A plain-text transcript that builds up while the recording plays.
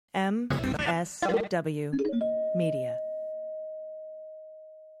MSW Media.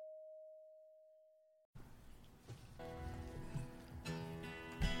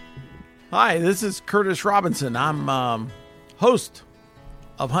 Hi, this is Curtis Robinson. I'm host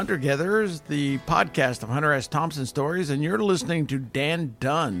of Hunter Gatherers, the podcast of Hunter S. Thompson stories, and you're listening to Dan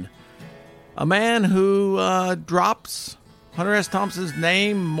Dunn, a man who drops Hunter S. Thompson's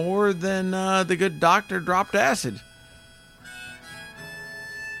name more than the good doctor dropped acid.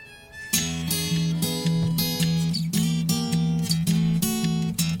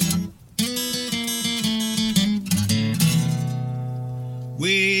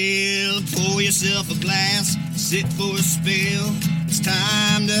 Well, pour yourself a glass, sit for a spell. It's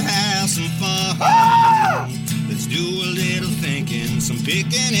time to have some fun. Let's do a little thinking, some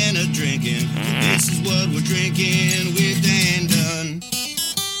picking and a drinking. This is what we're drinking with Dan Dunn.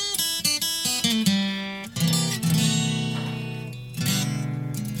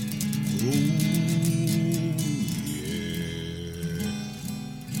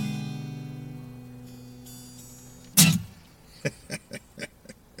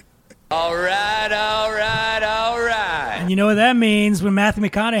 All right. And you know what that means when Matthew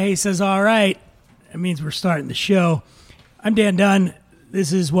McConaughey says, all right, that means we're starting the show. I'm Dan Dunn.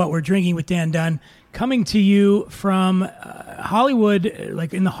 This is What We're Drinking with Dan Dunn, coming to you from Hollywood,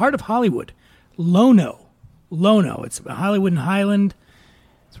 like in the heart of Hollywood, Lono. It's Hollywood and Highland.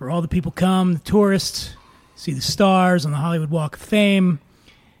 It's where all the people come, the tourists, see the stars on the Hollywood Walk of Fame,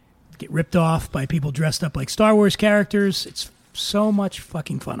 get ripped off by people dressed up like Star Wars characters. It's so much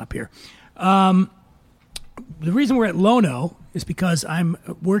fucking fun up here. The reason we're at Lono is because I'm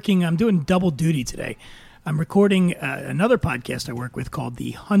doing double duty today. I'm recording another podcast I work with called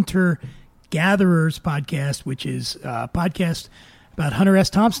the Hunter Gatherers podcast, which is a podcast about Hunter S.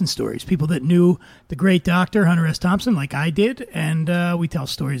 Thompson stories, people that knew the great doctor, Hunter S. Thompson, like I did, and we tell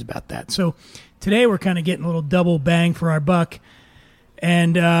stories about that. So today we're kind of getting a little double bang for our buck.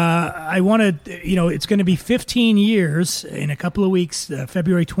 And I want to, it's going to be 15 years in a couple of weeks.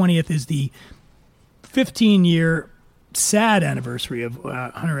 February 20th is the 15-year sad anniversary of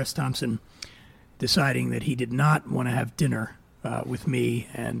Hunter S. Thompson deciding that he did not want to have dinner with me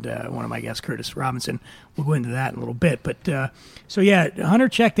and one of my guests, Curtis Robinson. We'll go into that in a little bit. But Hunter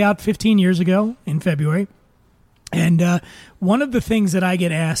checked out 15 years ago in February. And one of the things that I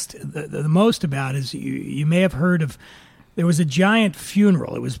get asked the most about is you may have heard of. There was a giant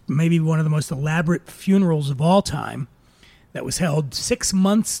funeral. It was maybe one of the most elaborate funerals of all time that was held 6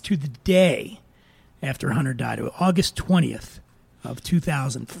 months to the day after Hunter died. August 20th of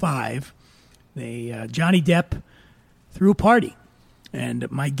 2005. Johnny Depp threw a party.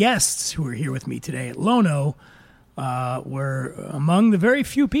 And my guests who are here with me today at Lono were among the very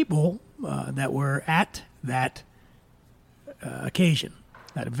few people that were at that occasion,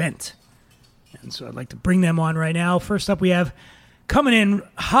 that event. And so I'd like to bring them on right now. First up, we have coming in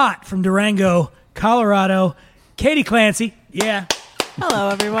hot from Durango, Colorado, Katie Clancy. Yeah. Hello,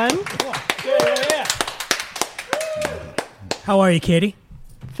 everyone. Yeah. How are you, Katie?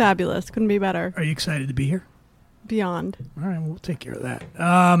 Fabulous. Couldn't be better. Are you excited to be here? Beyond. All right, we'll take care of that.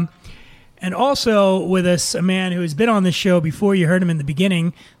 And also with us, a man who has been on this show before. You heard him in the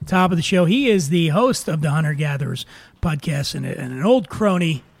beginning, top of the show. He is the host of the Hunter Gatherers podcast and an old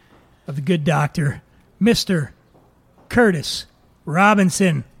crony of the good doctor, Mr. Curtis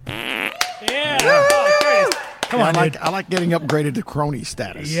Robinson. Yeah. Oh, Curtis. Come on, I like getting upgraded to crony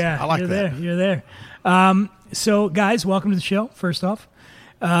status. Yeah, I like that. You're there. So, guys, welcome to the show, first off.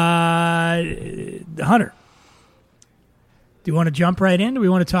 Hunter, do you want to jump right in? Do we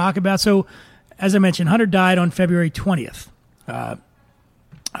want to talk about... So, as I mentioned, Hunter died on February 20th.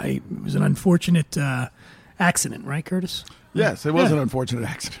 It was an unfortunate accident, right, Curtis? Yes, it was an unfortunate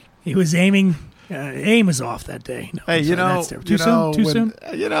accident. He was aim was off that day. No, hey, too soon?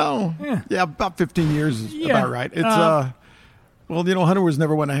 Yeah, about 15 years is about right. It's Hunter was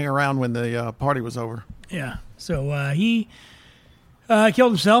never one to hang around when the party was over. Yeah, so he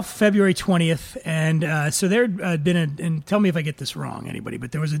killed himself February 20th, and so there had been and tell me if I get this wrong, anybody,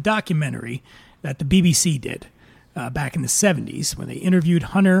 but there was a documentary that the BBC did back in the 70s when they interviewed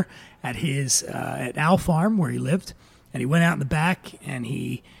Hunter at his at Owl Farm where he lived, and he went out in the back and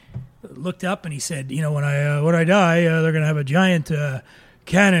he looked up and he said, when I die, they're going to have a giant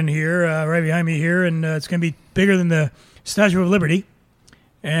cannon here right behind me here, and it's going to be bigger than the Statue of Liberty,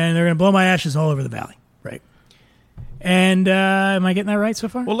 and they're going to blow my ashes all over the valley, right? And am I getting that right so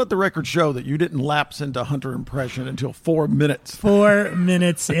far? Well, let the record show that you didn't lapse into Hunter impression until 4 minutes. 4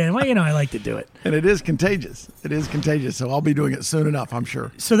 minutes in. Well, I like to do it. And it is contagious. So I'll be doing it soon enough, I'm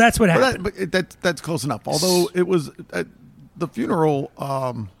sure. So that's what happened. That's close enough. Although it was the funeral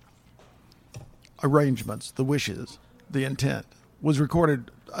arrangements, the wishes, the intent was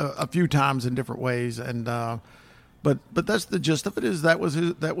recorded a few times in different ways, and but that's the gist of it. Is that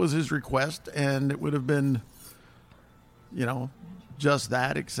was his request, and it would have been, just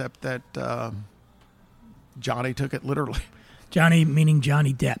that, except that Johnny took it literally. Johnny, meaning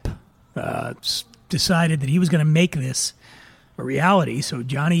Johnny Depp, decided that he was going to make this a reality. So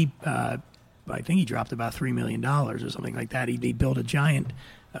Johnny, I think he dropped about $3 million or something like that. He built a giant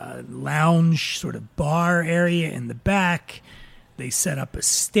lounge sort of bar area in the back. They set up a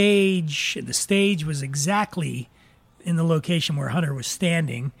stage. The stage was exactly in the location where Hunter was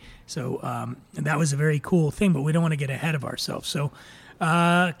standing. So and that was a very cool thing, but we don't want to get ahead of ourselves. So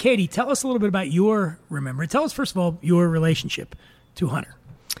Katie, tell us a little bit about your remembrance. Tell us, first of all, your relationship to Hunter.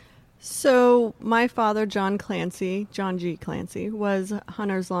 So my father, John G. Clancy, was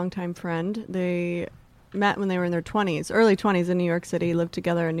Hunter's longtime friend. They met when they were in their early 20s in New York City, lived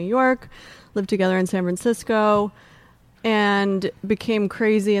together in New York, lived together in San Francisco, and became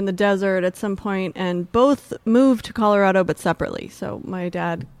crazy in the desert at some point, and both moved to Colorado, but separately. So my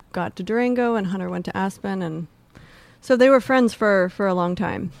dad got to Durango, and Hunter went to Aspen, and so they were friends for a long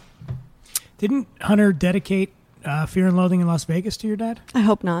time. Didn't Hunter dedicate Fear and Loathing in Las Vegas to your dad? I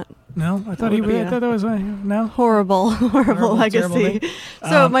hope not. No? I thought he would. I thought that was no? Horrible legacy.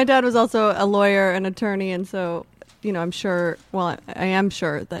 So my dad was also a lawyer, an attorney, and so, I am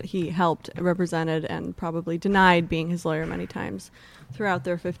sure that he helped, represented, and probably denied being his lawyer many times throughout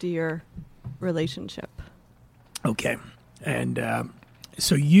their 50-year relationship. Okay. And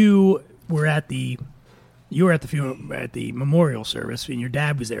so you were at the funeral, at the memorial service, and your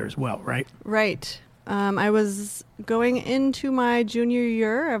dad was there as well, right? Right. I was going into my junior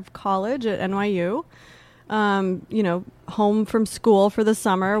year of college at NYU, home from school for the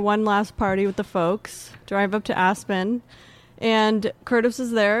summer, one last party with the folks, drive up to Aspen, and Curtis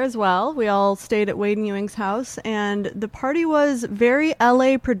was there as well. We all stayed at Wade and Ewing's house, and the party was very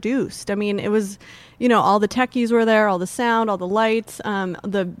LA produced. I mean, it was, all the techies were there, all the sound, all the lights. I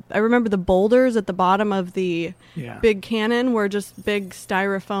remember the boulders at the bottom of the big cannon were just big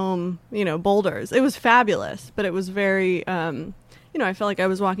styrofoam, boulders. It was fabulous, but it was very, I felt like I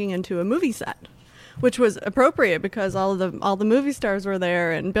was walking into a movie set, which was appropriate because all the movie stars were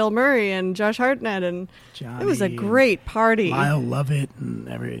there, and Bill Murray and Josh Hartnett, and Johnny, it was a great party. Lyle Lovett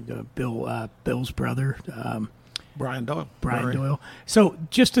and Bill's brother, Brian Doyle. Doyle. So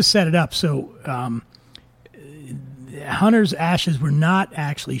just to set it up, Hunter's ashes were not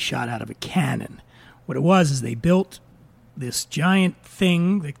actually shot out of a cannon. What it was is they built this giant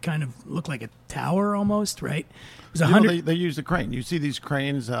thing that kind of looked like a tower almost, right? It was they used a crane. You see these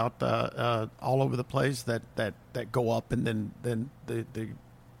cranes out all over the place that go up, and then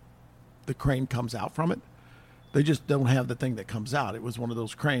the crane comes out from it. They just don't have the thing that comes out. It was one of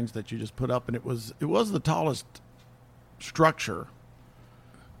those cranes that you just put up, and it was the tallest structure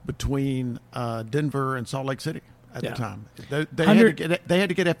between Denver and Salt Lake City at the time. They had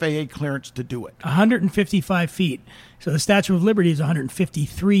to get FAA clearance to do it. 155 feet. So the Statue of Liberty is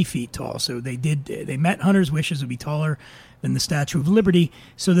 153 feet tall. So they met Hunter's wishes to be taller than the Statue of Liberty.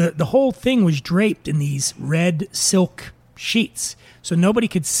 So the whole thing was draped in these red silk sheets, so nobody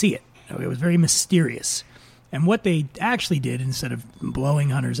could see it. It was very mysterious. And what they actually did, instead of blowing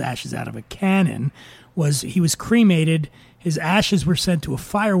Hunter's ashes out of a cannon, was he was cremated. His ashes were sent to a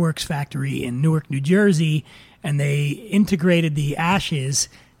fireworks factory in Newark, New Jersey, and they integrated the ashes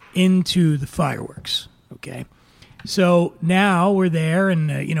into the fireworks. Okay. So now we're there, and,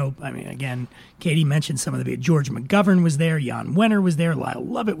 again, Katie mentioned some of the George McGovern was there, Jan Wenner was there, Lyle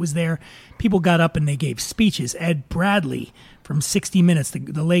Lovett was there. People got up and they gave speeches. Ed Bradley from 60 Minutes,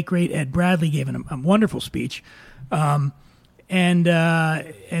 the late, great Ed Bradley gave a wonderful speech. And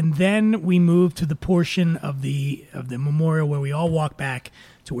then we moved to the portion of the memorial where we all walk back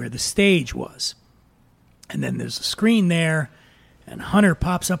to where the stage was. And then there's a screen there, and Hunter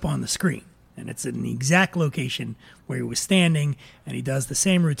pops up on the screen. And it's in the exact location where he was standing, and he does the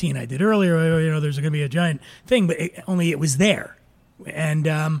same routine I did earlier. There's going to be a giant thing, but only it was there. And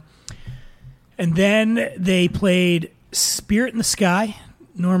then they played Spirit in the Sky.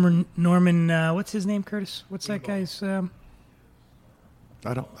 Norman, what's his name, Curtis? What's that guy's? I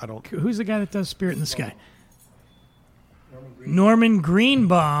don't. Who's the guy that does Spirit in the Sky? Norman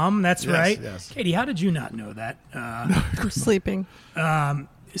Greenbaum. That's right. Yes. Katie, how did you not know that? I'm sleeping.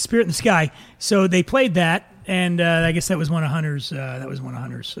 Spirit in the Sky. So they played that, and I guess that was one of Hunter's.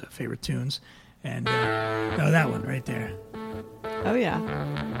 Favorite tunes, and that one right there. Oh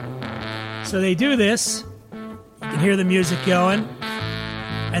yeah. So they do this. You can hear the music going,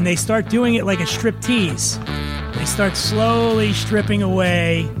 and they start doing it like a striptease. They start slowly stripping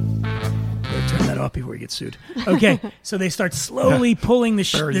away. Turn that off before he gets sued. Okay, so they start slowly pulling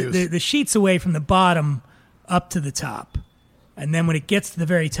the sheets away from the bottom up to the top. And then when it gets to the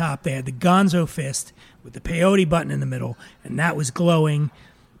very top, they had the gonzo fist with the peyote button in the middle, and that was glowing.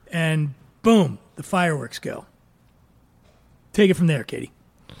 And boom, the fireworks go. Take it from there, Katie.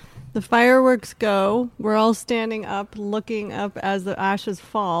 The fireworks go. We're all standing up, looking up as the ashes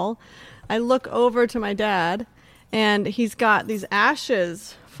fall. I look over to my dad, and he's got these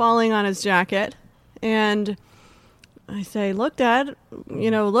ashes falling on his jacket. And I say, look, Dad,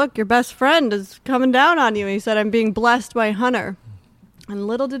 look, your best friend is coming down on you. He said, I'm being blessed by Hunter. And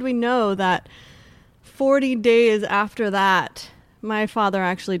little did we know that 40 days after that, my father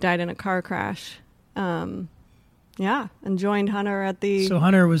actually died in a car crash. And joined Hunter at the... So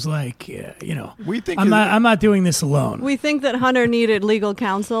Hunter was like, we think I'm not doing this alone. We think that Hunter needed legal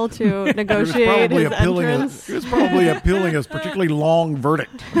counsel to negotiate his entrance. He was probably appealing a particularly long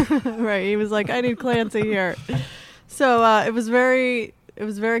verdict. Right. He was like, I need Clancy here. So it was very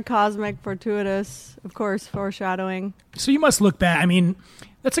cosmic, fortuitous, of course, foreshadowing. So you must look back. I mean,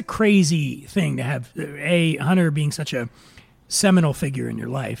 that's a crazy thing to have, Hunter being such a seminal figure in your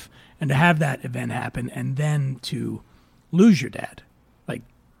life, and to have that event happen, and then to lose your dad, like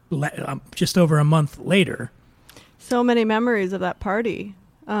just over a month later. So many memories of that party.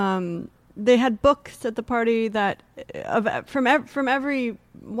 They had books at the party from every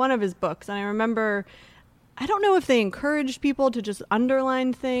one of his books, and I remember. I don't know if they encouraged people to just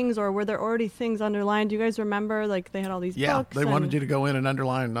underline things, or were there already things underlined? Do you guys remember? Like they had all these books. Yeah, they wanted you to go in and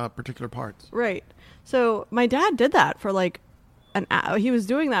underline particular parts. Right. So my dad did that for like he was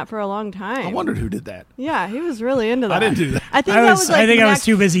doing that for a long time. I wondered who did that. Yeah, he was really into that. I didn't do that. I think I was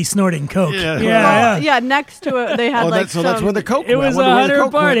too busy snorting coke. Yeah. Next to it, they had that's where the coke. It was a Hunter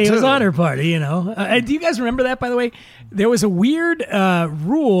party. It was a Hunter party. Do you guys remember that? By the way, there was a weird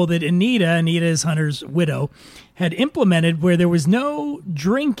rule that Anita is Hunter's widow, had implemented where there was no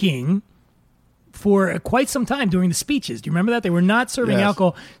drinking for quite some time during the speeches. Do you remember that? They were not serving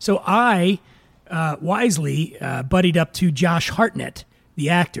alcohol. So I wisely buddied up to Josh Hartnett, the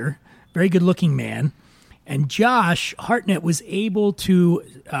actor, very good-looking man. And Josh Hartnett was able to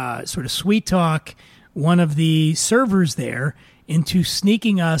sort of sweet talk one of the servers there into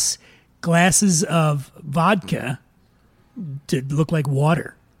sneaking us glasses of vodka to look like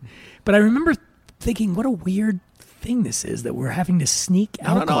water. But I remember thinking, what a weird thing this is, that we're having to sneak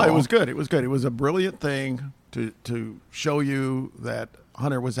alcohol. No, it was good. It was good. It was a brilliant thing to show you that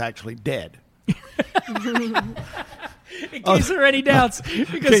Hunter was actually dead. In case there are any doubts,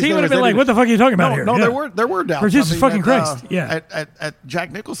 because he would have been like, "What the fuck are you talking about here?" No, there were doubts. For Jesus fucking Christ! At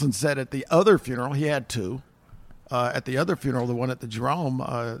Jack Nicholson said at the other funeral, he had two. At the other funeral, the one at the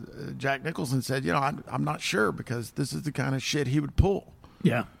Jerome, Jack Nicholson said, I'm not sure, because this is the kind of shit he would pull.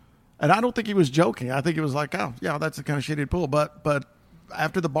 Yeah. And I don't think he was joking. I think he was like, oh, yeah, that's the kind of shit he'd pull. But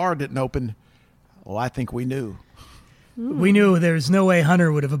after the bar didn't open, I think we knew. We knew there's no way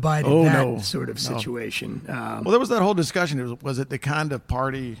Hunter would have abided that sort of situation. Well, there was that whole discussion. Was it the kind of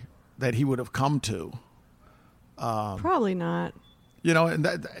party that he would have come to? Probably not. And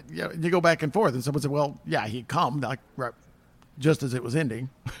you go back and forth, and someone said, well, yeah, he'd come, like, right, just as it was ending.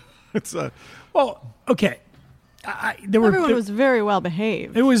 It's well, okay. Everyone was very well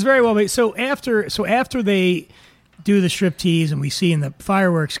behaved. It was very well behaved. So after they do the striptease and we see the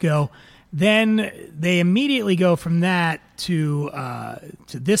fireworks go, then they immediately go from that to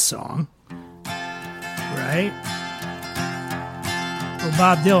this song, right? For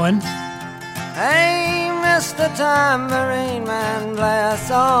Bob Dylan. Hey, Mr. Tambourine Man, play a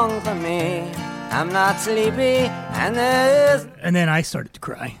song for me. I'm not sleepy, and there is... And then I started to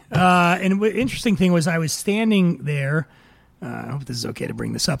cry. And the interesting thing was I was standing there. I hope this is okay to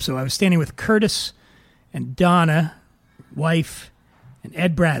bring this up. So I was standing with Curtis and Donna, wife, and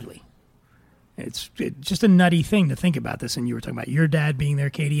Ed Bradley. It's just a nutty thing to think about this. And you were talking about your dad being there,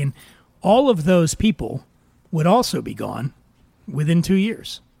 Katie. And all of those people would also be gone within 2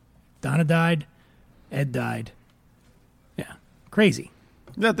 years. Donna died. Ed died. Yeah. Crazy.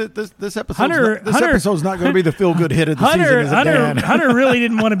 Yeah, this episode's not going to be the feel-good hit of the season. Hunter really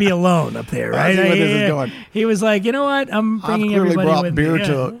didn't want to be alone up there, right? I see where this is going. He was like, you know what? I'm bringing everybody with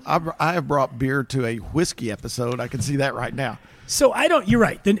me. I have brought beer to a whiskey episode. I can see that right now. So you're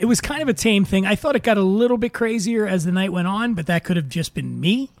right. Then it was kind of a tame thing. I thought it got a little bit crazier as the night went on, but that could have just been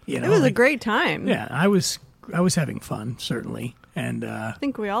me. It was a great time. Yeah, I was having fun, certainly. And I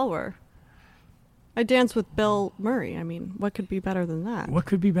think we all were. I danced with Bill Murray. I mean, what could be better than that? What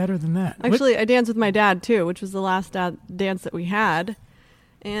could be better than that? Actually, I danced with my dad, too, which was the last dance that we had.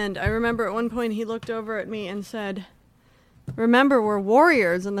 And I remember at one point he looked over at me and said, remember, we're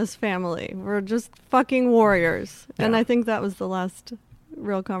warriors in this family. We're just fucking warriors. Yeah. And I think that was the last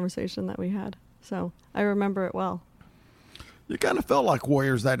real conversation that we had. So I remember it well. You kind of felt like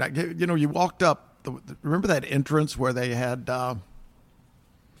warriors that night. You know, you walked up. Remember that entrance where they had.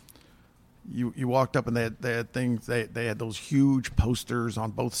 You walked up and they had things. They had those huge posters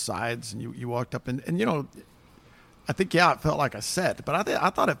on both sides, and you walked up and you know. I think, it felt like a set, but I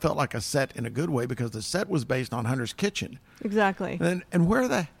thought it felt like a set in a good way because the set was based on Hunter's Kitchen. Exactly. And where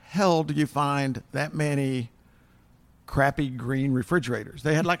the hell do you find that many crappy green refrigerators?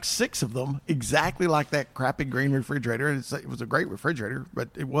 They had like 6 of them, exactly like that crappy green refrigerator. And it was a great refrigerator, but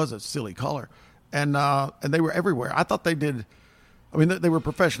it was a silly color. And they were everywhere. I thought they did. I mean, they were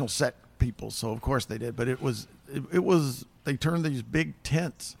professional set people, so of course they did. But it was they turned these big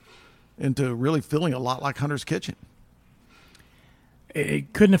tents into really feeling a lot like Hunter's Kitchen.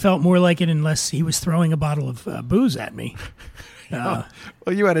 It couldn't have felt more like it unless he was throwing a bottle of booze at me. Well,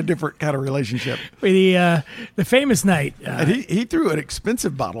 you had a different kind of relationship. The famous night. And he threw an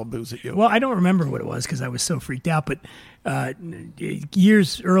expensive bottle of booze at you. Well, I don't remember what it was because I was so freaked out. But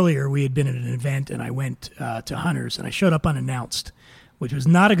years earlier, we had been at an event, and I went to Hunter's, and I showed up unannounced, which was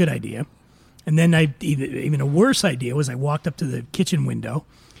not a good idea. And then even a worse idea was I walked up to the kitchen window,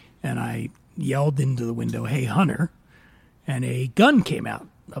 and I yelled into the window, "Hey, Hunter." And a gun came out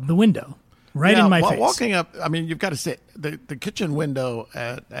of the window in my face. Walking up, I mean, you've got to say, the kitchen window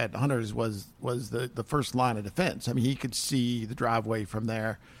at Hunter's was the first line of defense. I mean, he could see the driveway from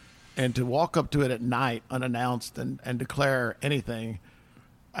there. And to walk up to it at night unannounced and declare anything,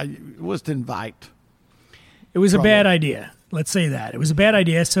 it was to invite. It was trouble. A bad idea. Let's say that. It was a bad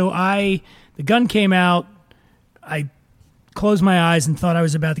idea. So the gun came out. I closed my eyes and thought I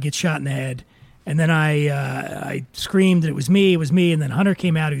was about to get shot in the head. And then I screamed that it was me, and then Hunter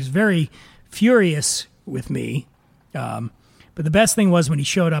came out. He was very furious with me. But the best thing was when he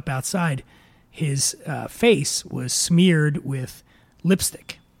showed up outside, his face was smeared with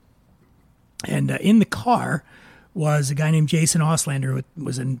lipstick. And in the car was a guy named Jason Auslander, who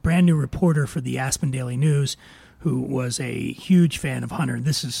was a brand new reporter for the Aspen Daily News, who was a huge fan of Hunter.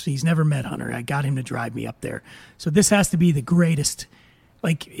 He's never met Hunter. I got him to drive me up there. So this has to be the greatest...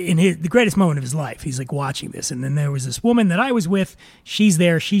 like the greatest moment of his life. He's like watching this. And then there was this woman that I was with. She's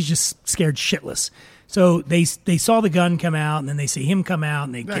there. She's just scared shitless. So they saw the gun come out, and then they see him come out,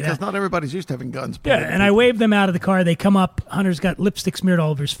 and they get out. Because not everybody's used to having guns. Yeah, and I waved them out of the car. They come up. Hunter's got lipstick smeared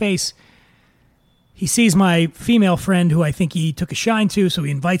all over his face. He sees my female friend, who I think he took a shine to, so he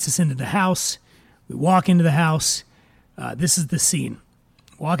invites us into the house. We walk into the house. This is the scene.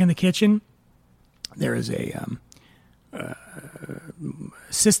 Walk in the kitchen. There is a...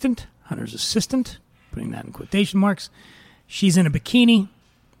 assistant, Hunter's assistant, putting that in quotation marks. She's in a bikini.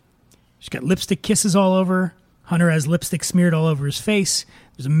 She's got lipstick kisses all over her. Hunter has lipstick smeared all over his face.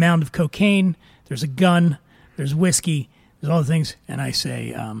 There's a mound of cocaine. There's a gun. There's whiskey. There's all the things. And I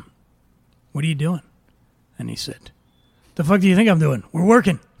say, what are you doing? And he said, the fuck do you think I'm doing? We're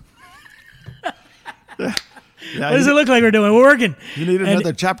working. What does it look like we're doing? We're working. You need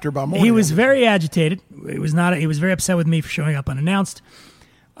another chapter by morning. He was very agitated. He was very upset with me for showing up unannounced.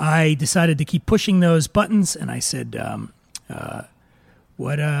 I decided to keep pushing those buttons, and I said,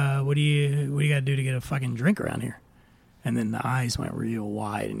 "What do you got to do to get a fucking drink around here?" And then the eyes went real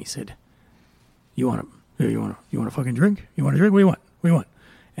wide, and he said, "You want a fucking drink? You want a drink? What do you want? What do you want?"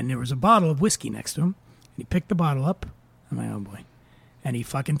 And there was a bottle of whiskey next to him, and he picked the bottle up. I'm like, "Oh boy," and he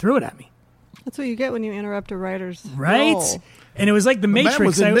fucking threw it at me. That's what you get when you interrupt a writer's right? role. And it was like the Matrix. Man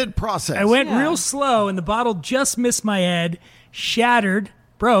was in mid-process. I went real slow, and the bottle just missed my head, shattered,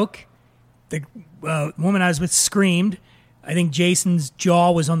 broke. The woman I was with screamed. I think Jason's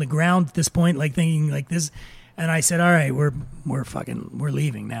jaw was on the ground at this point, like thinking like this. And I said, "All right, we're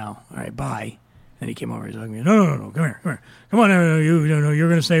leaving now. All right, bye." And he came over. He's like, "No, come here, come on, no, you're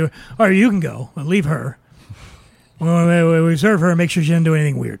going to stay. All right, you can go. I'll leave her. We serve her and make sure she didn't do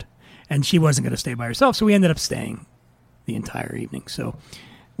anything weird." And she wasn't going to stay by herself, so we ended up staying the entire evening. So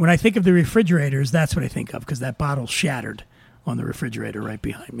when I think of the refrigerators, that's what I think of, because that bottle shattered on the refrigerator right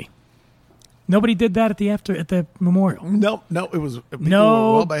behind me. Nobody did that at the memorial. No, it was people were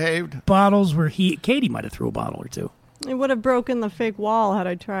well behaved. Bottles were Katie might have threw a bottle or two. It would have broken the fake wall had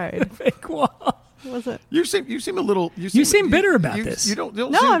I tried. Fake wall. Was it? You seem a little. You seem bitter about this. You don't.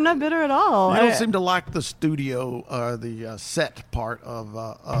 No, I'm not bitter at all. You don't seem to like the studio, the set part of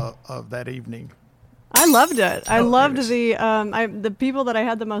that evening. I loved it. I loved the people that I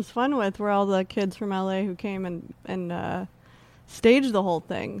had the most fun with were all the kids from LA who came and staged the whole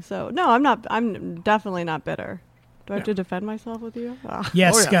thing. So no, I'm not. I'm definitely not bitter. Do I have to defend myself with you? Ah.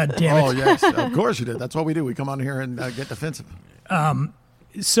 Yes, Oh, yeah. God damn it. Oh, yes. Of course you did. That's what we do. We come on here and get defensive.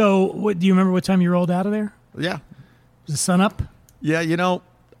 So, do you remember what time you rolled out of there? Yeah. Was the sun up? Yeah,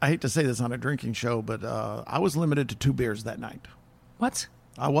 I hate to say this on a drinking show, but I was limited to 2 beers that night. What?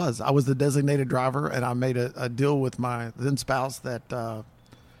 I was the designated driver, and I made a deal with my then spouse that I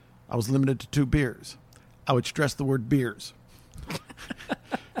was limited to 2 beers. I would stress the word beers.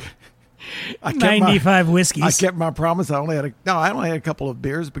 I kept 95 whiskeys. I kept my promise. I only had a couple of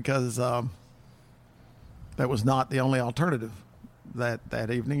beers because that was not the only alternative that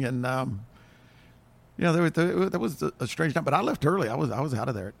evening, and there was a strange night. But I left early. I was out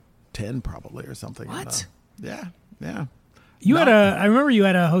of there at 10 probably or something. What? And, yeah. I remember you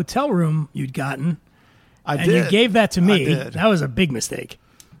had a hotel room you'd gotten. I and did. you gave that to me. I did. That was a big mistake.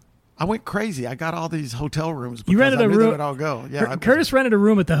 I went crazy. I got all these hotel rooms because You rented I a knew room. they would all go. Yeah, Curtis rented a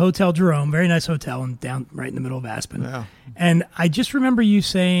room at the Hotel Jerome, very nice hotel, and down right in the middle of Aspen. Yeah. And I just remember you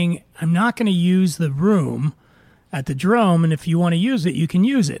saying, "I'm not going to use the room at the Jerome, and if you want to use it, you can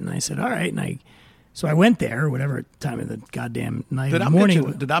use it." And I said, "All right." And so I went there, whatever time of the goddamn night, Did or I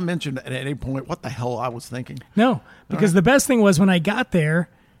morning. did I mention at any point what the hell I was thinking? No, because the best thing was when I got there,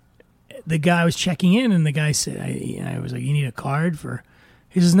 the guy was checking in, and the guy said, I was like, "You need a card for?"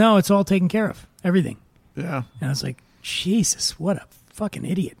 He says, "No, it's all taken care of, everything." Yeah. And I was like, Jesus, what a fucking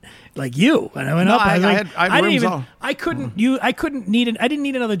idiot! Like you. And I went No, up. And I was I like, had I didn't rooms even. on. I didn't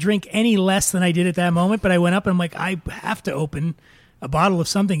need another drink any less than I did at that moment. But I went up and I'm like, I have to open a bottle of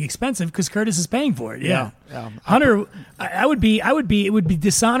something expensive because Curtis is paying for it. Yeah. Hunter, I would be. It would be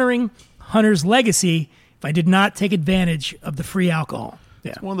dishonoring Hunter's legacy if I did not take advantage of the free alcohol.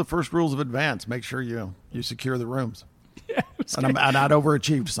 Yeah. It's one of the first rules of advance. Make sure you secure the rooms. Yeah, it was And great. I'd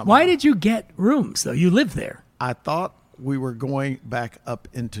overachieved somehow. Why did you get rooms though? You lived there. I thought we were going back up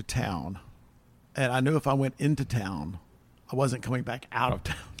into town, and I knew if I went into town, I wasn't coming back out of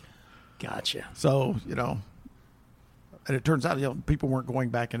town. Gotcha. So, and it turns out, people weren't going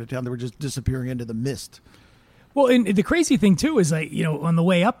back into town. They were just disappearing into the mist. Well, and the crazy thing too is on the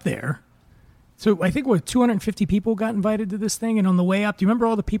way up there. So I think 250 people got invited to this thing, and on the way up, do you remember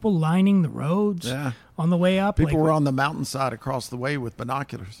all the people lining the roads? Yeah. On the way up, People were on the mountainside across the way with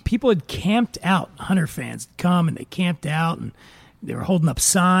binoculars. people had camped out. Hunter fans had come and they camped out, and they were holding up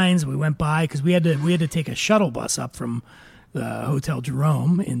signs. We went by because we had to take a shuttle bus up from the Hotel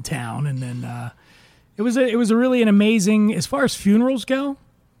Jerome in town, and then it was a really an amazing as far as funerals go.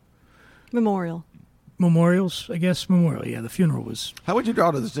 Memorial. Memorials, I guess. Memorial, yeah. The funeral was. How would you draw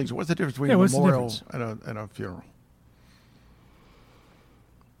the distinction? What's the difference between Yeah, a what's the memorial difference? and a funeral?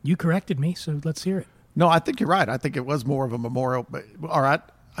 You corrected me, so let's hear it. No, I think you're right. I think it was more of a memorial. But all right,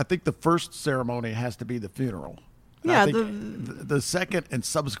 I think the first ceremony has to be the funeral. And Yeah, I think the second and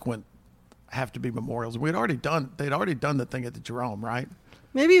subsequent have to be memorials. They'd already done the thing at the Jerome, right?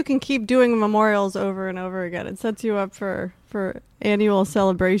 Maybe you can keep doing memorials over and over again. It sets you up for annual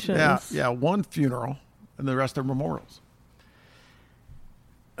celebrations. Yeah. One funeral, and the rest are memorials.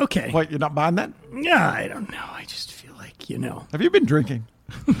 Okay. What, you're not buying that? Yeah, I don't know. I just feel like, Have you been drinking?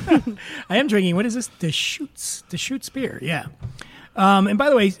 I am drinking. What is this? The Schutz beer. Yeah. And by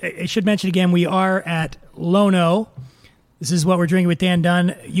the way, I should mention again, we are at Lono. This is what we're drinking with Dan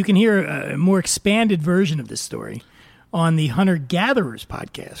Dunn. You can hear a more expanded version of this story on the Hunter Gatherers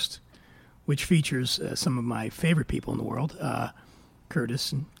podcast, which features some of my favorite people in the world,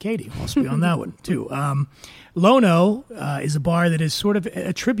 Curtis and Katie. I'll also be on that one too. Lono is a bar that is sort of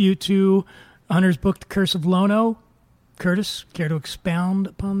a tribute to Hunter's book, The Curse of Lono. Curtis, care to expound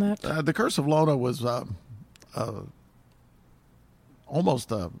upon that? The Curse of Lono was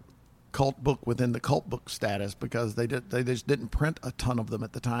almost a cult book within the cult book status because they just didn't print a ton of them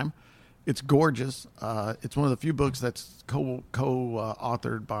at the time. It's gorgeous. It's one of the few books that's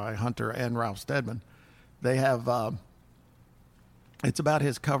co-authored by Hunter and Ralph Steadman. They have. It's about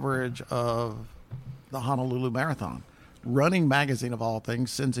his coverage of the Honolulu Marathon. Running Magazine of all things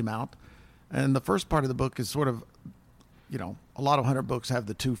sends him out, and the first part of the book is sort of, a lot of Hunter books have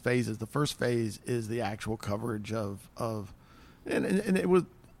the 2 phases. The first phase is the actual coverage of and it was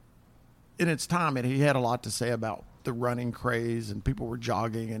in its time, and he had a lot to say about the running craze, and people were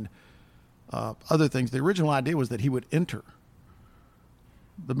jogging and other things. The original idea was that he would enter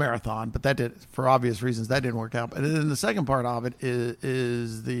the marathon, but that did, for obvious reasons, that didn't work out. And then the second part of it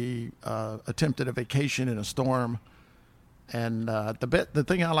is the attempt at a vacation in a storm. And the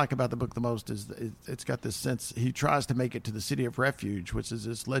thing I like about the book the most is it's got this sense. He tries to make it to the City of Refuge, which is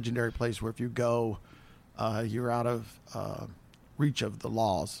this legendary place where if you go, you're out of reach of the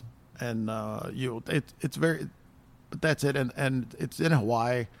laws, and it's very, but that's it. And it's in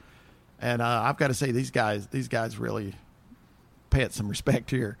Hawaii, And I've got to say, these guys really pay it some respect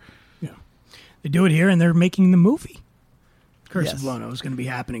here. Yeah, they do it here, and they're making the movie. Curse Yes. of Lono is going to be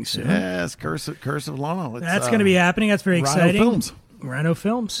happening soon. Yes, Curse of Lono. That's going to be happening. That's very exciting. Rhino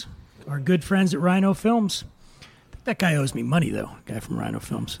Films. Our good friends at Rhino Films. That guy owes me money, though. Guy from Rhino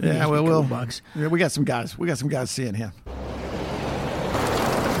Films. He Yeah, owes me a well, couple bucks. yeah, we got some guys. We got some guys seeing him.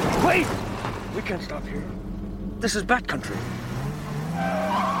 Wait! We can't stop here. This is bad country.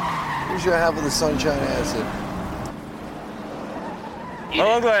 Here's your half of the sunshine acid. How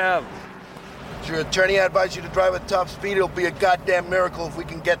long do I have? Is your attorney advised you to drive at top speed? It'll be a goddamn miracle if we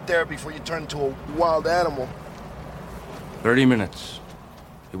can get there before you turn into a wild animal. 30 minutes.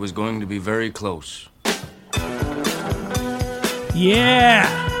 It was going to be very close. Yeah.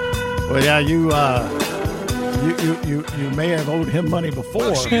 Well, yeah, you may have owed him money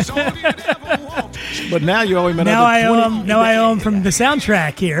before, but now you owe him another. Now I owe him from the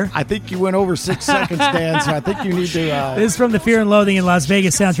soundtrack here. I think you went over 6 seconds, Dan. So I think you need to. This is from the Fear and Loathing in Las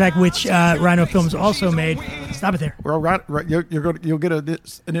Vegas soundtrack, which Rhino Films also made. Stop it there. You'll get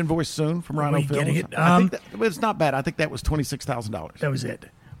an invoice soon from Rhino Are we Films. getting it? I think it's not bad. I think that was $26,000. That was it.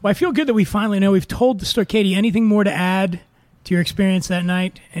 Well, I feel good that we finally know. We've told the story. Katie, anything more to add to your experience that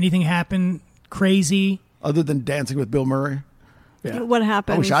night? Anything happen crazy? Other than dancing with Bill Murray? Yeah. What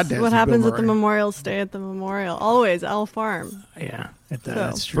happens? I wish I'd danced What with happens Bill at the Murray. memorial? Stay at the memorial. Always, L Farm. Yeah,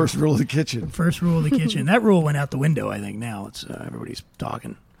 that's true. First rule of the kitchen. First rule of the kitchen. That rule went out the window, I think, now. It's everybody's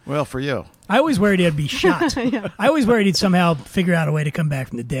talking. Well, for you. I always worried he'd be shot. I always worried he'd somehow figure out a way to come back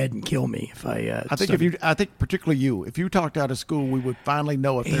from the dead and kill me if I. I think particularly you. If you talked out of school, we would finally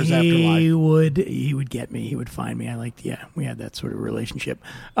know if there's he afterlife. He would get me. He would find me. We had that sort of relationship.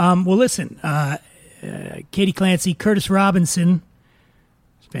 Well, listen, Katie Clancy, Curtis Robinson.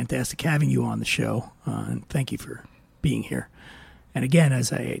 It's fantastic having you on the show, and thank you for being here. And again,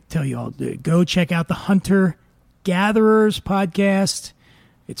 as I tell you all, go check out the Hunter Gatherers podcast.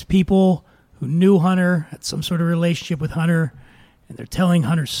 It's people who knew Hunter, had some sort of relationship with Hunter, and they're telling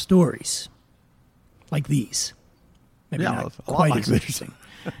Hunter's stories like these. Maybe Yeah, not a lot quite like as these. interesting.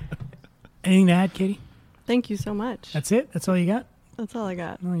 Anything to add, Katie? Thank you so much. That's it? That's all you got? That's all I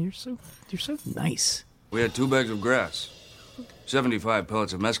got. Oh, you're so nice. We had 2 bags of grass, 75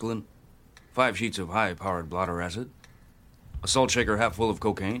 pellets of mescaline, 5 sheets of high-powered blotter acid, a salt shaker half full of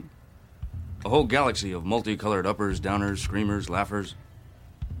cocaine, a whole galaxy of multicolored uppers, downers, screamers, laughers,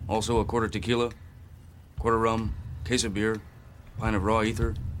 also a quarter tequila, quarter rum, case of beer, pint of raw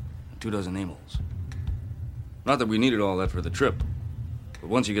ether, and 24 amyls. Not that we needed all that for the trip, but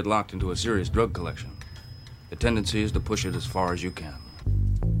once you get locked into a serious drug collection, the tendency is to push it as far as you can.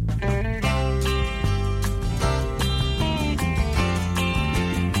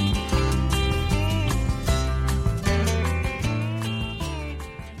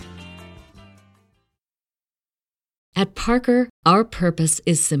 At Parker, our purpose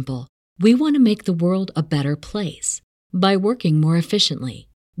is simple. We want to make the world a better place by working more efficiently,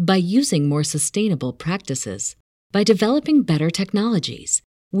 by using more sustainable practices, by developing better technologies.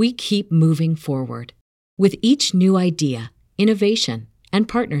 We keep moving forward. With each new idea, innovation, and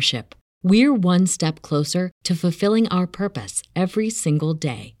partnership, we're one step closer to fulfilling our purpose every single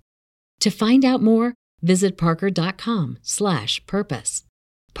day. To find out more, visit parker.com/purpose.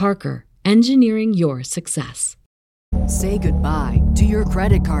 Parker, engineering your success. Say goodbye to your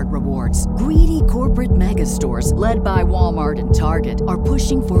credit card rewards. Greedy corporate mega stores, led by Walmart and Target, are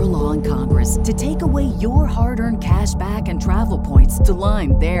pushing for a law in Congress to take away your hard-earned cash back and travel points to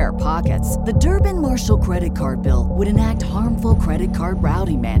line their pockets. The Durbin-Marshall credit card bill would enact harmful credit card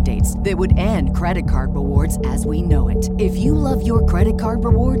routing mandates that would end credit card rewards as we know it. If you love your credit card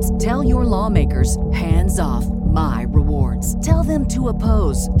rewards, tell your lawmakers, hands off my rewards. Tell them to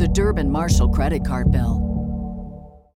oppose the Durbin-Marshall credit card bill.